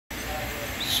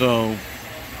So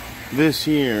this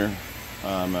here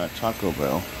Taco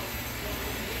Bell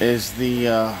is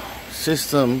the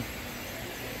system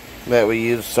that we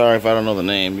use. Sorry if I don't know the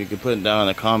name. You can put it down in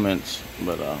the comments.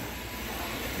 But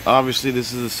obviously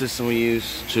this is the system we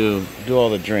use to do all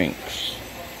the drinks.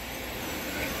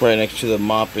 Right next to the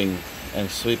mopping and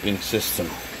sweeping system.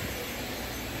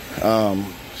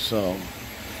 So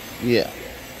yeah.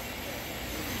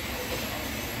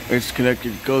 It's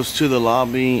connected, goes to the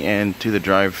lobby and to the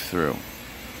drive-thru.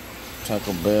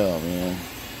 Taco Bell, man.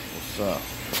 What's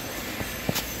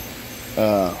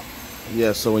up?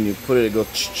 Yeah, so when you put it, it goes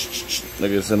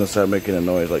like it's gonna start making a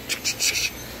noise like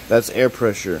that's air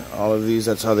pressure. All of these,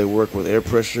 that's how they work with air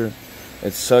pressure.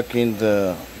 It's sucking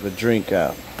the drink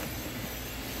out.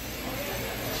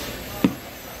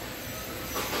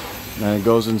 And it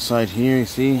goes inside here, you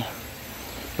see?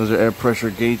 Those are air pressure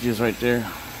gauges right there.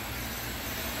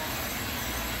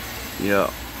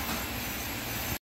 Yeah.